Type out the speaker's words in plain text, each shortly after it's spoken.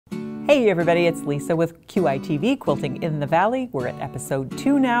Hey everybody, it's Lisa with QITV Quilting in the Valley. We're at episode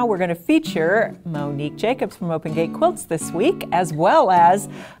 2 now. We're going to feature Monique Jacobs from Open Gate Quilts this week, as well as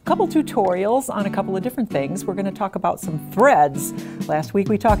a couple tutorials on a couple of different things. We're going to talk about some threads. Last week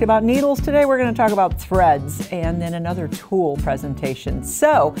we talked about needles. Today we're going to talk about threads and then another tool presentation.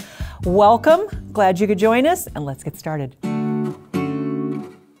 So, welcome. Glad you could join us, and let's get started.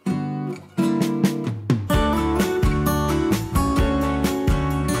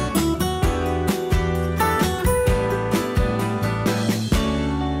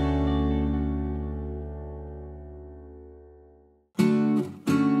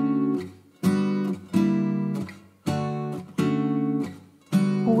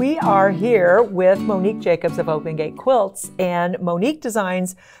 We are here with Monique Jacobs of Open Gate Quilts, and Monique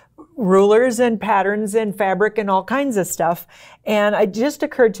designs rulers and patterns and fabric and all kinds of stuff. And it just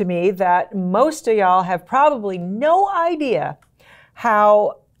occurred to me that most of y'all have probably no idea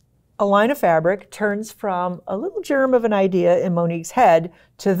how a line of fabric turns from a little germ of an idea in Monique's head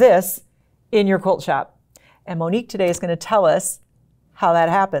to this in your quilt shop. And Monique today is going to tell us how that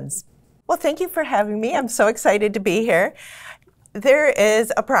happens. Well, thank you for having me. I'm so excited to be here. There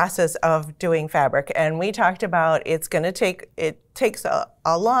is a process of doing fabric, and we talked about it takes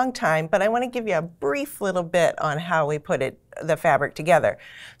a long time, but I want to give you a brief little bit on how we put the fabric together.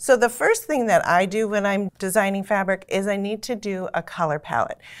 So the first thing that I do when I'm designing fabric is I need to do a color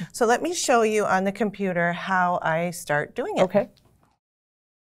palette. So let me show you on the computer how I start doing it. Okay.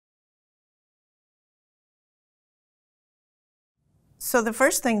 So the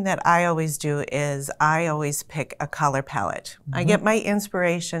first thing that I always do is I always pick a color palette. I get my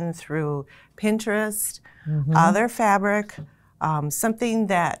inspiration through Pinterest, other fabric, something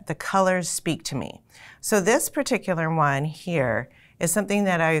that the colors speak to me. So this particular one here is something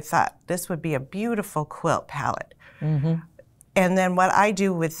that I thought this would be a beautiful quilt palette. And then what I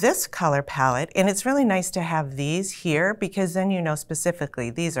do with this color palette, and it's really nice to have these here because then you know specifically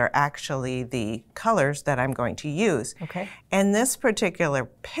these are actually the colors that I'm going to use. Okay. And this particular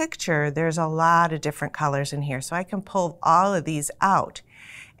picture, there's a lot of different colors in here, so I can pull all of these out.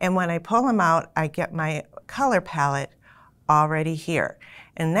 And when I pull them out, I get my color palette already here.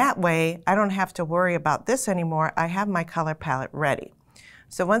 And that way, I don't have to worry about this anymore. I have my color palette ready.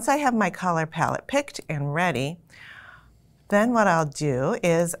 So once I have my color palette picked and ready, then what I'll do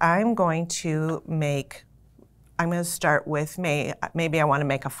is I'm going to start with maybe I want to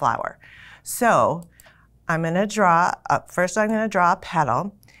make a flower. So I'm going to draw, first I'm going to draw a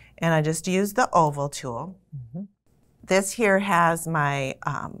petal, and I just use the oval tool. This here has my,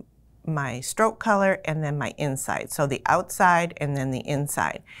 my stroke color and then my inside. So the outside and then the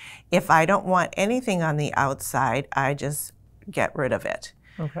inside. If I don't want anything on the outside, I just get rid of it.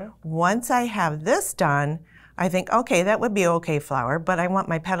 Okay. Once I have this done, I think, okay, that would be okay flower, but I want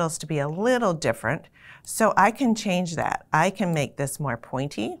my petals to be a little different. So I can change that. I can make this more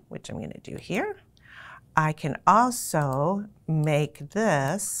pointy, which I'm going to do here. I can also make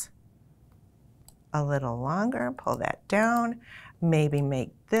this a little longer, pull that down, maybe make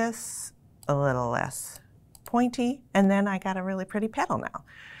this a little less pointy, and then I got a really pretty petal now.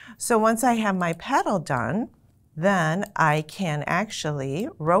 So once I have my petal done, then I can actually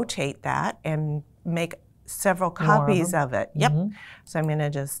rotate that and make several copies of it. Yep. So I'm going to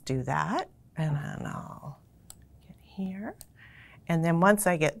just do that, and then I'll get here. And then once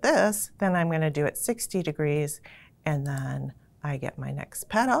I get this, then I'm going to do it 60 degrees, and then I get my next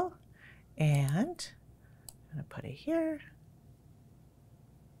petal, and I'm going to put it here.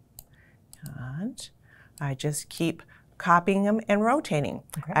 And I just keep copying them and rotating.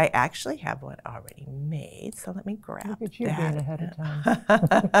 Okay. I actually have one already made, so let me grab that. Look at you being ahead of time.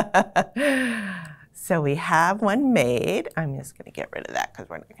 So we have one made. I'm just going to get rid of that because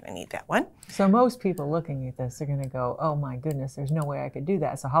we're not going to need that one. So most people looking at this are going to go, oh my goodness, there's no way I could do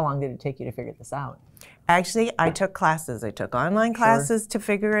that. So how long did it take you to figure this out? Actually, I took classes. I took online classes to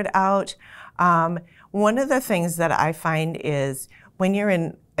figure it out. One of the things that I find is when you're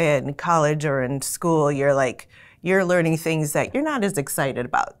in college or in school, you're learning things that you're not as excited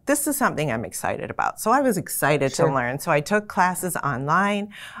about. This is something I'm excited about. So I was excited to learn. So I took classes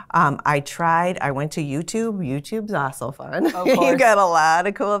online. I went to YouTube. YouTube's also fun. You got a lot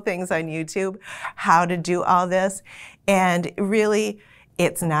of cool things on YouTube, how to do all this. And really,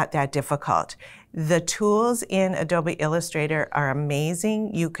 it's not that difficult. The tools in Adobe Illustrator are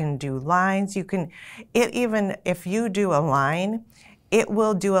amazing. You can do lines. Even if you do a line, it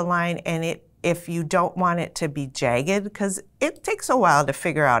will do a line, and if you don't want it to be jagged, because it takes a while to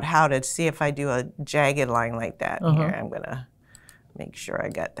figure out how to see if I do a jagged line like that. Here, I'm going to make sure I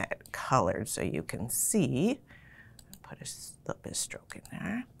got that colored so you can see. Put a little bit of stroke in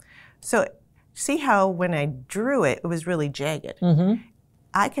there. So see how when I drew it, it was really jagged.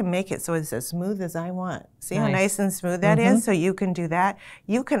 I can make it so it's as smooth as I want. See how nice and smooth that is? So you can do that.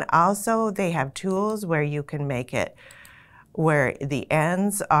 You can also, they have tools where you can make it where the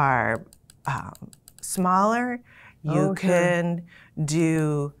ends are smaller. You can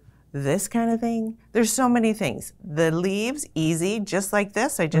do this kind of thing. There's so many things. The leaves, easy, just like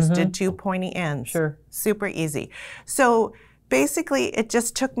this. I just did 2 pointy ends. Sure. Super easy. So basically, it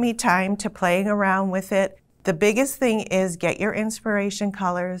just took me time to playing around with it. The biggest thing is get your inspiration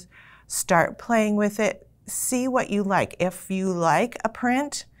colors, start playing with it, see what you like. If you like a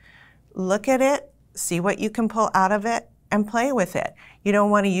print, look at it, see what you can pull out of it, and play with it. You don't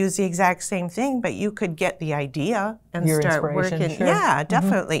want to use the exact same thing, but you could get the idea and start working. Sure. Yeah,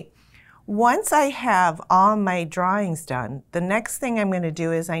 definitely. Once I have all my drawings done, the next thing I'm going to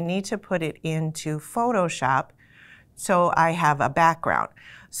do is I need to put it into Photoshop so I have a background.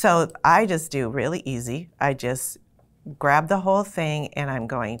 So I just do really easy. I just grab the whole thing and I'm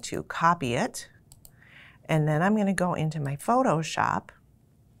going to copy it. And then I'm going to go into my Photoshop.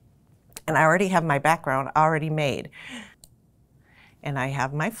 And I already have my background already made. And I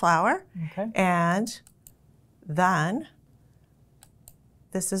have my flower. And then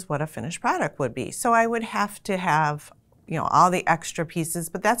this is what a finished product would be. So I would have to have, you know, all the extra pieces,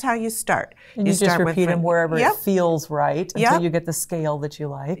 but that's how you start. And you just repeat them wherever it feels right until you get the scale that you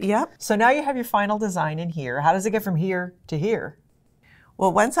like. So now you have your final design in here. How does it get from here to here?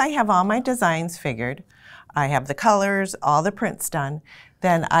 Well, once I have all my designs figured, I have the colors, all the prints done,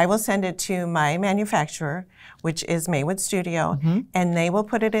 then I will send it to my manufacturer, which is Maywood Studio, and they will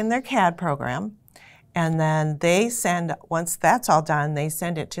put it in their CAD program. And then they send, once that's all done, they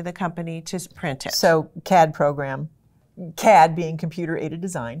send it to the company to print it. So CAD program. CAD being computer aided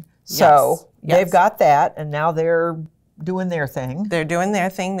design. So they've got that, and now they're doing their thing. They're doing their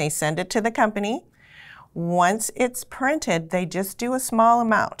thing. They send it to the company. Once it's printed, they just do a small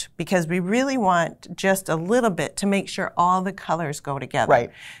amount because we really want just a little bit to make sure all the colors go together.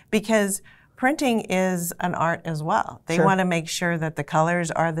 Right. Because printing is an art as well. They want to make sure that the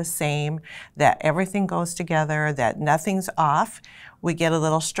colors are the same, that everything goes together, that nothing's off. We get a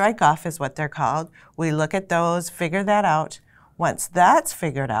little strike off is what they're called. We look at those, figure that out. Once that's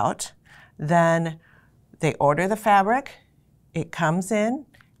figured out, then they order the fabric, it comes in,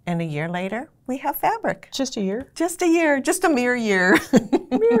 and a year later, we have fabric. Just a year? Just a year, just a mere year.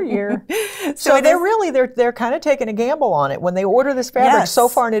 Mere year. So they're kind of taking a gamble on it when they order this fabric so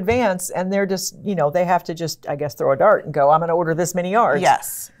far in advance, and they're just, you know, they have to just, I guess, throw a dart and go, I'm going to order this many yards.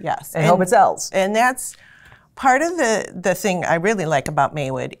 Yes. And hope it sells. And that's part of the thing I really like about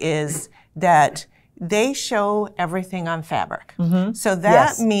Maywood is that they show everything on fabric. So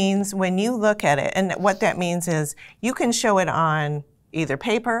that means when you look at it, and what that means is you can show it on either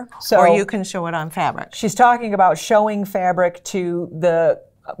paper or you can show it on fabric. She's talking about showing fabric to the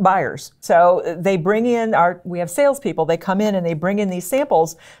buyers. So they bring in we have salespeople, they come in and they bring in these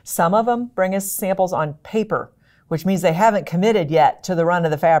samples. Some of them bring us samples on paper, which means they haven't committed yet to the run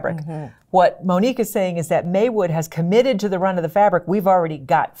of the fabric. What Monique is saying is that Maywood has committed to the run of the fabric. We've already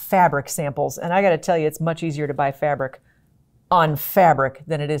got fabric samples. And I got to tell you, it's much easier to buy fabric on fabric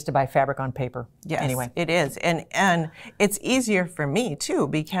than it is to buy fabric on paper. Yes, anyway. It is. And it's easier for me too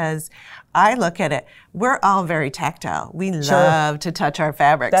because I look at it, we're all very tactile. We love to touch our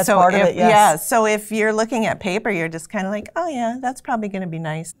fabric. That's part of it, yes. Yeah, so if you're looking at paper, you're just kind of like, oh yeah, that's probably going to be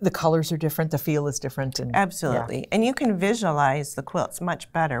nice. The colors are different, the feel is different. And, absolutely. And you can visualize the quilts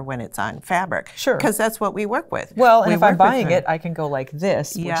much better when it's on fabric. Sure. Because that's what we work with. Well, and if I'm buying it, I can go like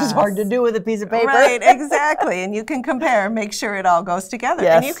this, which is hard to do with a piece of paper. Right, exactly. And you can compare, make sure it all goes together.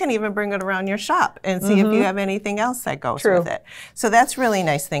 And you can even bring it around your shop and see if you have anything else that goes with it. So that's really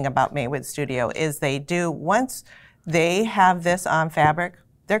nice thing about Maywood Studio is they do, once they have this on fabric,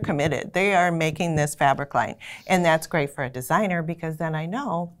 they're committed. They are making this fabric line. And that's great for a designer because then I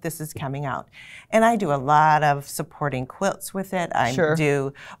know this is coming out. And I do a lot of supporting quilts with it. I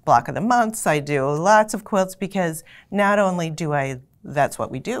do block of the months. I do lots of quilts because not only do that's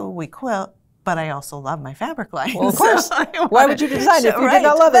what we do, we quilt, but I also love my fabric line. Well, of course. Why would you design it if you did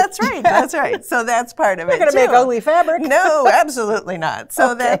not love it? That's right. That's right. So that's part of it. You're going to make ugly fabric. No, absolutely not.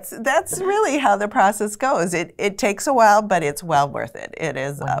 So that's really how the process goes. It takes a while, but it's well worth it. It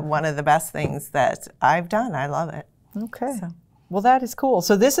is one of the best things that I've done. I love it. Okay. So. Well, that is cool.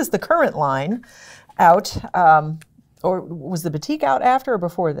 So this is the current line out, or was the batik out after or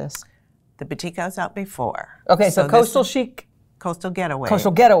before this? The batik was out before. Okay, so Coastal Chic. Coastal Getaway.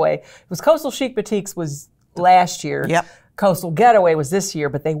 Coastal Getaway. It was Coastal Chic Batiks was last year. Yep. Coastal Getaway was this year,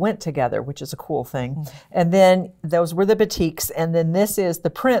 but they went together, which is a cool thing. Mm-hmm. And then those were the batiks. And then this is the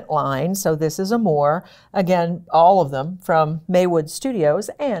print line. So this is Amore. Again, all of them from Maywood Studios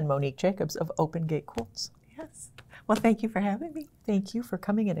and Monique Jacobs of Open Gate Quilts. Yes. Well, thank you for having me. Thank you for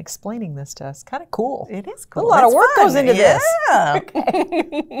coming and explaining this to us. Kind of cool. It is cool. A lot of work goes into this. Yeah.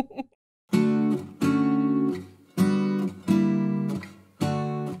 Okay.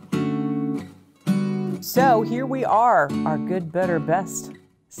 So here we are, our good, better, best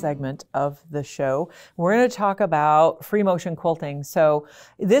segment of the show. We're going to talk about free motion quilting. So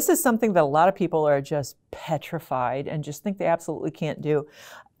this is something that a lot of people are just petrified and just think they absolutely can't do.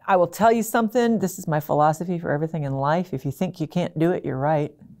 I will tell you something, this is my philosophy for everything in life. If you think you can't do it, you're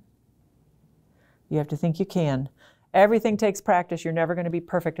right. You have to think you can. Everything takes practice. You're never going to be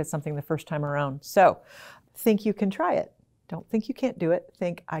perfect at something the first time around. So think you can try it. Don't think you can't do it.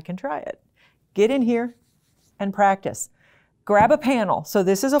 Think I can try it. Get in here and practice. Grab a panel. So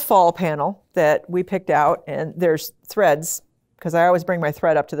this is a fall panel that we picked out, and there's threads, because I always bring my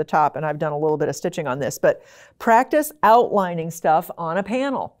thread up to the top, and I've done a little bit of stitching on this, but practice outlining stuff on a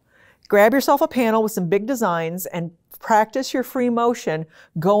panel. Grab yourself a panel with some big designs and practice your free motion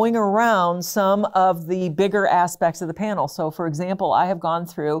going around some of the bigger aspects of the panel. So for example, I have gone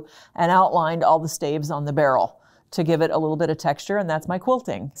through and outlined all the staves on the barrel to give it a little bit of texture, and that's my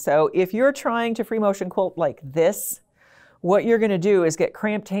quilting. So if you're trying to free motion quilt like this, what you're gonna do is get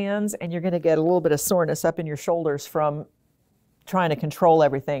cramped hands, and you're gonna get a little bit of soreness up in your shoulders from trying to control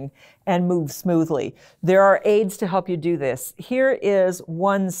everything and move smoothly. There are aids to help you do this. Here is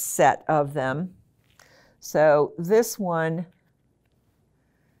one set of them. So this one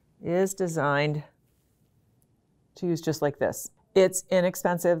is designed to use just like this. It's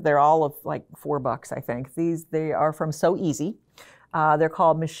inexpensive. They're all of like $4, I think. They are from So Easy. They're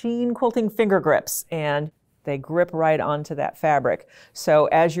called machine quilting finger grips, and they grip right onto that fabric. So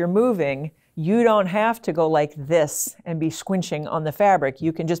as you're moving, you don't have to go like this and be squinching on the fabric.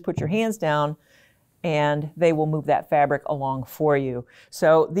 You can just put your hands down and they will move that fabric along for you.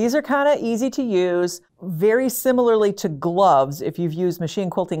 So these are kind of easy to use. Very similarly to gloves, if you've used machine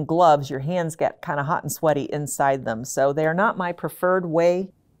quilting gloves, your hands get kind of hot and sweaty inside them. So they are not my preferred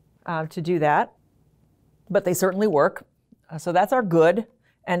way to do that, but they certainly work. So that's our good,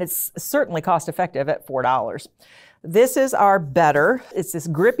 and it's certainly cost effective at $4. This is our better. It's this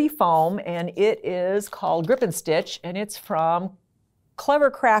grippy foam, and it is called Grip and Stitch, and it's from Clever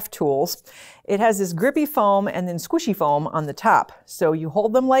Craft Tools. It has this grippy foam and then squishy foam on the top. So you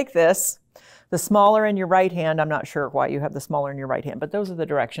hold them like this, the smaller in your right hand. I'm not sure why you have the smaller in your right hand, but those are the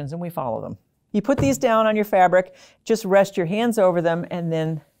directions and we follow them. You put these down on your fabric, just rest your hands over them, and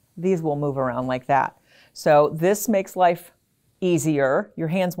then these will move around like that. So this makes life easier. Your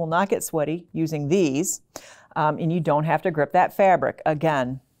hands will not get sweaty using these, and you don't have to grip that fabric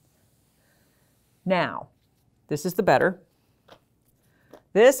again. Now, this is the better.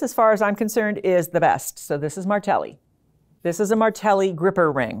 This, as far as I'm concerned, is the best. So this is Martelli. This is a Martelli gripper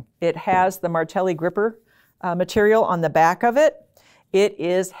ring. It has the Martelli gripper material on the back of it. It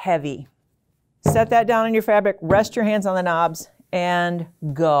is heavy. Set that down on your fabric, rest your hands on the knobs, and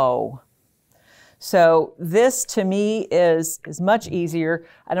go. So this, to me, is much easier.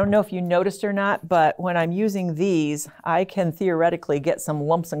 I don't know if you noticed or not, but when I'm using these, I can theoretically get some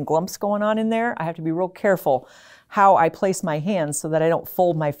lumps and glumps going on in there. I have to be real careful how I place my hands so that I don't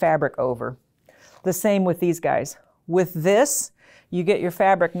fold my fabric over. The same with these guys. With this, you get your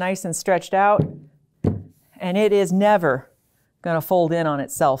fabric nice and stretched out, and it is never going to fold in on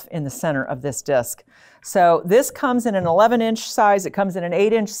itself in the center of this disc. So this comes in an 11-inch size. It comes in an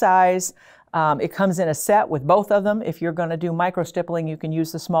 8-inch size. It comes in a set with both of them. If you're going to do micro stippling, you can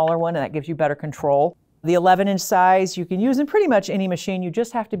use the smaller one, and that gives you better control. The 11-inch size you can use in pretty much any machine. You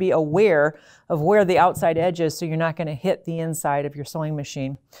just have to be aware of where the outside edge is so you're not going to hit the inside of your sewing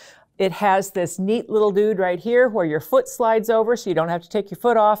machine. It has this neat little dude right here where your foot slides over so you don't have to take your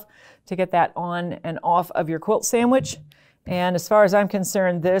foot off to get that on and off of your quilt sandwich. And as far as I'm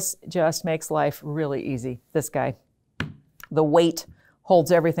concerned, this just makes life really easy. This guy. The weight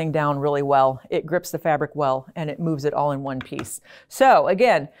holds everything down really well. It grips the fabric well, and it moves it all in one piece. So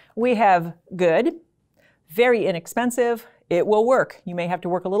again, we have good, very inexpensive. It will work. You may have to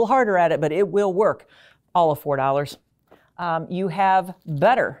work a little harder at it, but it will work. All of $4. You have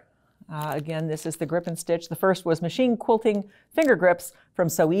better. Again, this is the Grip and Stitch. The first was machine quilting finger grips from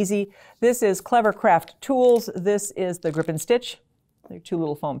So Easy. This is Clever Craft Tools. This is the Grip and Stitch. They're 2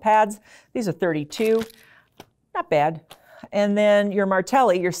 little foam pads. These are 32. Not bad. And then your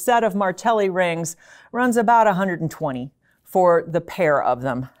Martelli, your set of Martelli rings runs about 120 for the pair of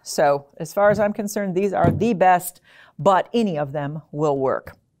them. So as far as I'm concerned, these are the best but any of them will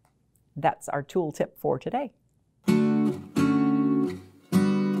work. That's our tool tip for today.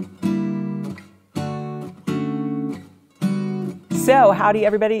 So howdy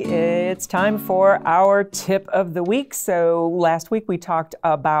everybody, it's time for our tip of the week. So last week we talked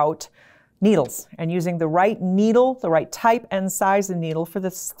about needles and using the right needle, the right type and size of needle for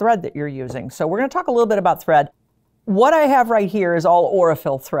this thread that you're using. So we're going to talk a little bit about thread. What I have right here is all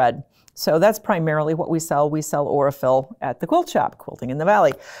Aurifil thread. So that's primarily what we sell. We sell Aurifil at the quilt shop, Quilting in the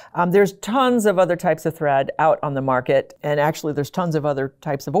Valley. There's tons of other types of thread out on the market, and actually there's tons of other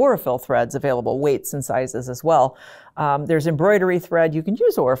types of Aurifil threads available, weights and sizes as well. There's embroidery thread. You can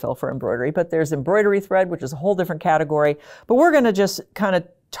use Aurifil for embroidery, but there's embroidery thread, which is a whole different category. But we're going to just kind of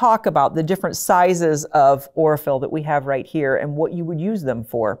talk about the different sizes of Aurifil that we have right here and what you would use them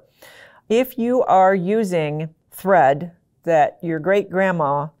for. If you are using thread that your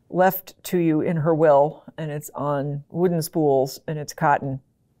great-grandma left to you in her will, and it's on wooden spools and it's cotton,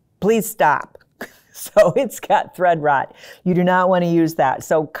 please stop. So it's got thread rot. You do not want to use that.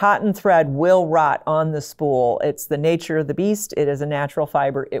 So cotton thread will rot on the spool. It's the nature of the beast. It is a natural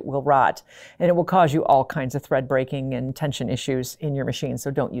fiber. It will rot, and it will cause you all kinds of thread breaking and tension issues in your machine.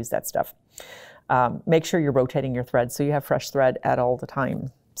 So don't use that stuff. Make sure you're rotating your thread so you have fresh thread at all the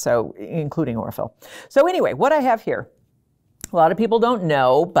time. So including Aurifil. So anyway, what I have here, a lot of people don't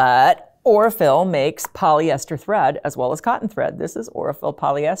know, but Aurifil makes polyester thread as well as cotton thread. This is Aurifil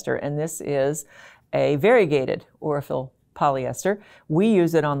polyester, and this is a variegated Aurifil polyester. We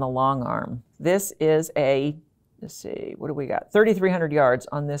use it on the long arm. This is a, let's see, what do we got? 3,300 yards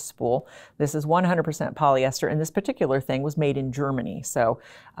on this spool. This is 100% polyester, and this particular thing was made in Germany. So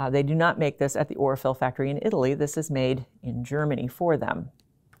they do not make this at the Aurifil factory in Italy. This is made in Germany for them,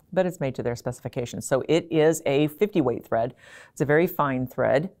 but it's made to their specifications. So it is a 50 weight thread. It's a very fine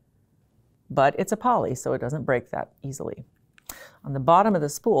thread, but it's a poly, so it doesn't break that easily. On the bottom of the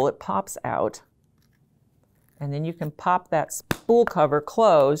spool, it pops out, and then you can pop that spool cover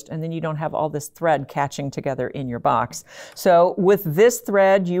closed, and then you don't have all this thread catching together in your box. So with this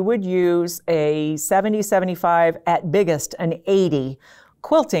thread, you would use a 70, 75, at biggest an 80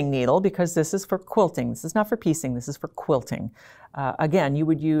 quilting needle, because this is for quilting. This is not for piecing. This is for quilting. Again, you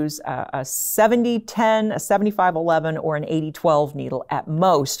would use a 70-10, a 75-11, or an 80-12 needle at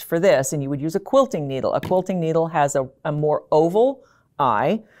most for this, and you would use a quilting needle. A quilting needle has a more oval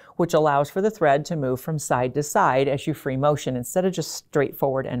eye, which allows for the thread to move from side to side as you free motion instead of just straight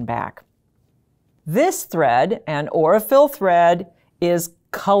forward and back. This thread, an Aurifil thread, is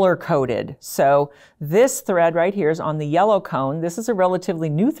color-coded. So this thread right here is on the yellow cone. This is a relatively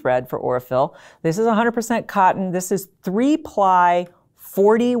new thread for Aurifil. This is 100% cotton. This is 3-ply,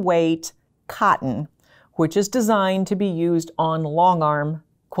 40-weight cotton, which is designed to be used on long-arm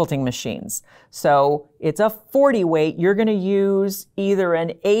quilting machines. So it's a 40 weight. You're going to use either an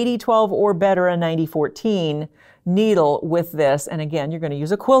 80-12 or better a 90-14 needle with this. And again, you're going to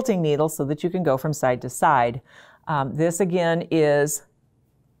use a quilting needle so that you can go from side to side. This again is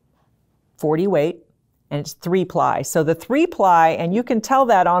 40 weight, and it's 3-ply. So the 3-ply, and you can tell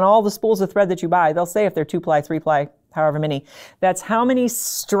that on all the spools of thread that you buy, they'll say if they're 2-ply, 3-ply, however many. That's how many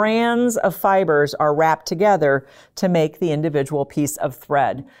strands of fibers are wrapped together to make the individual piece of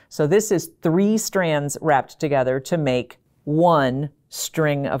thread. So this is 3 strands wrapped together to make 1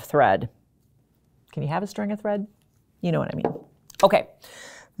 string of thread. Can you have a string of thread? You know what I mean. Okay,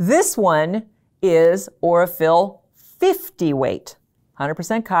 this one is Aurifil 50 weight,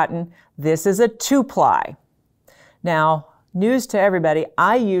 100% cotton. This is a 2-ply. Now, news to everybody,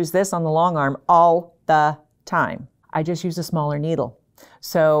 I use this on the long arm all the time. I just use a smaller needle.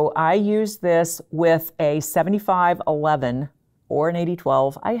 So I use this with a 75-11 or an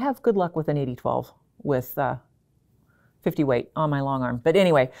 80-12. I have good luck with an 80-12 with 50 weight on my long arm. But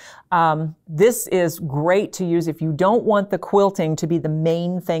anyway, this is great to use if you don't want the quilting to be the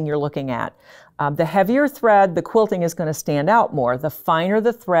main thing you're looking at. The heavier thread, the quilting is going to stand out more. The finer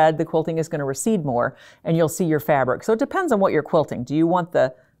the thread, the quilting is going to recede more, and you'll see your fabric. So it depends on what you're quilting. Do you want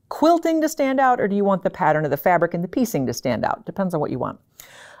the quilting to stand out, or do you want the pattern of the fabric and the piecing to stand out? Depends on what you want.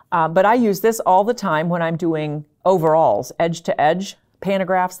 But I use this all the time when I'm doing overalls, edge to edge,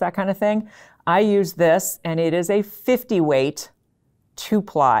 pantographs, that kind of thing. I use this, and it is a 50 weight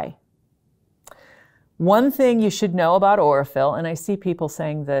 2-ply. One thing you should know about Aurifil, and I see people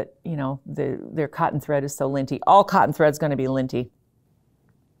saying that, you know, their cotton thread is so linty. All cotton thread is going to be linty.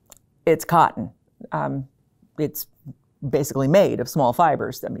 It's cotton. It's basically made of small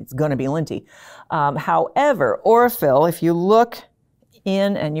fibers. I mean, it's going to be linty. However, Aurifil, if you look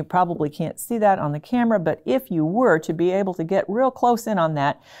in, and you probably can't see that on the camera, but if you were to be able to get real close in on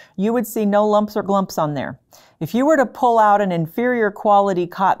that, you would see no lumps or glumps on there. If you were to pull out an inferior quality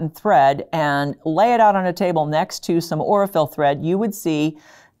cotton thread and lay it out on a table next to some Aurifil thread, you would see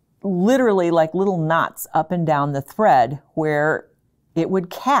literally like little knots up and down the thread where it would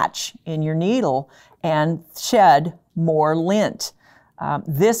catch in your needle and shed more lint.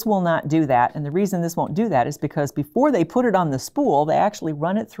 This will not do that, and the reason this won't do that is because before they put it on the spool, they actually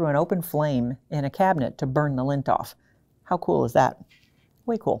run it through an open flame in a cabinet to burn the lint off. How cool is that?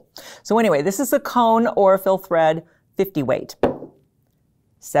 Way cool. So anyway, this is a cone Aurifil thread, 50 weight.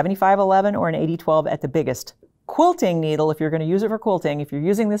 7511 or an 8012 at the biggest. Quilting needle, if you're going to use it for quilting, if you're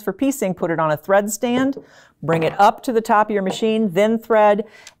using this for piecing, put it on a thread stand, bring it up to the top of your machine, then thread,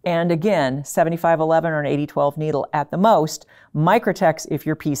 and again, 7511 or an 8012 needle at the most. Microtex if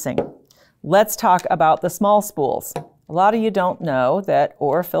you're piecing. Let's talk about the small spools. A lot of you don't know that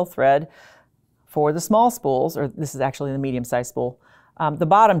Aurifil thread for the small spools, or this is actually the medium-sized spool, the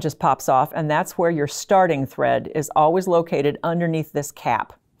bottom just pops off, and that's where your starting thread is always located underneath this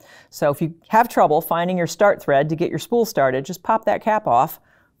cap. So if you have trouble finding your start thread to get your spool started, just pop that cap off,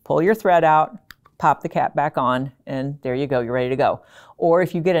 pull your thread out, pop the cap back on, and there you go, you're ready to go. Or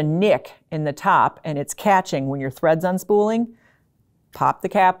if you get a nick in the top and it's catching when your thread's unspooling, pop the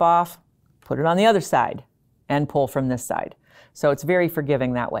cap off, put it on the other side, and pull from this side. So it's very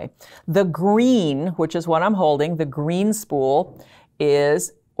forgiving that way. The green, which is what I'm holding, the green spool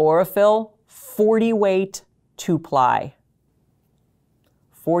is Aurifil 40 weight 2-ply.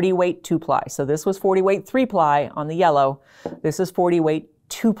 40 weight 2-ply. So this was 40 weight 3-ply on the yellow. This is 40 weight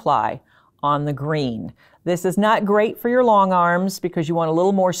 2-ply on the green. This is not great for your long arms because you want a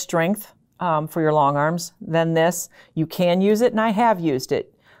little more strength for your long arms than this. You can use it, and I have used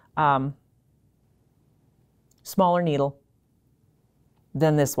it. Smaller needle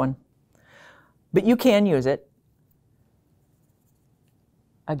than this one. But you can use it.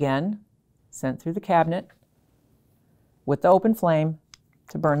 Again, sent through the cabinet with the open flame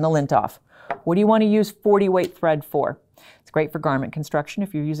to burn the lint off. What do you want to use 40 weight thread for? It's great for garment construction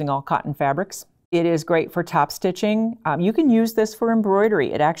if you're using all cotton fabrics. It is great for top stitching. You can use this for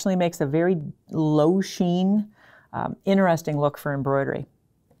embroidery. It actually makes a very low sheen, interesting look for embroidery.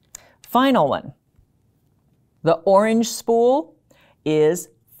 Final one. The orange spool is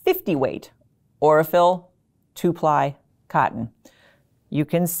 50 weight Aurifil 2-ply cotton. You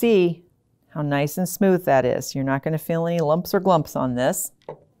can see how nice and smooth that is. You're not going to feel any lumps or glumps on this.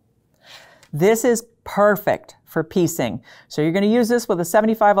 This is perfect for piecing. So you're going to use this with a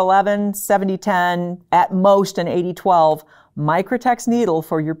 7511, 7010, at most an 8012 Microtex needle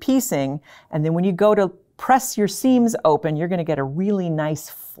for your piecing. And then when you go to press your seams open, you're going to get a really nice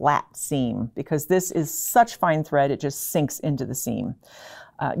flat seam because this is such fine thread, it just sinks into the seam.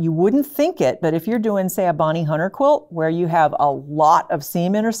 You wouldn't think it, but if you're doing, say, a Bonnie Hunter quilt where you have a lot of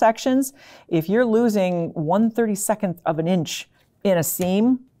seam intersections, if you're losing 1/32 of an inch in a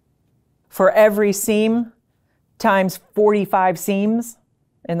seam, for every seam times 45 seams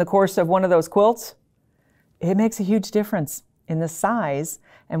in the course of one of those quilts, it makes a huge difference in the size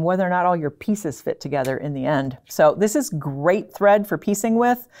and whether or not all your pieces fit together in the end. So this is great thread for piecing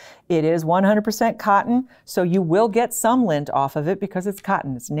with. It is 100% cotton, so you will get some lint off of it because it's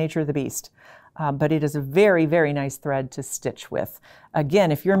cotton. It's the nature of the beast. But it is a very, very nice thread to stitch with.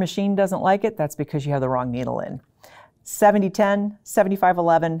 Again, if your machine doesn't like it, that's because you have the wrong needle in. 7010,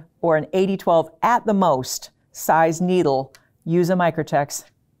 7511, or an 8012 at the most size needle, use a Microtex,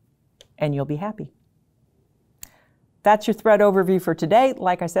 and you'll be happy. That's your thread overview for today.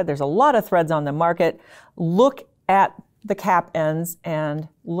 Like I said, there's a lot of threads on the market. Look at the cap ends and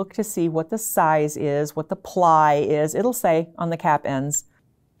look to see what the size is, what the ply is. It'll say on the cap ends.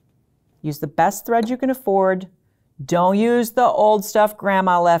 Use the best thread you can afford. Don't use the old stuff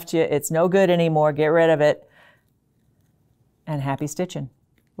Grandma left you. It's no good anymore. Get rid of it. And happy stitching.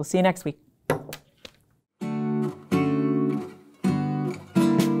 We'll see you next week.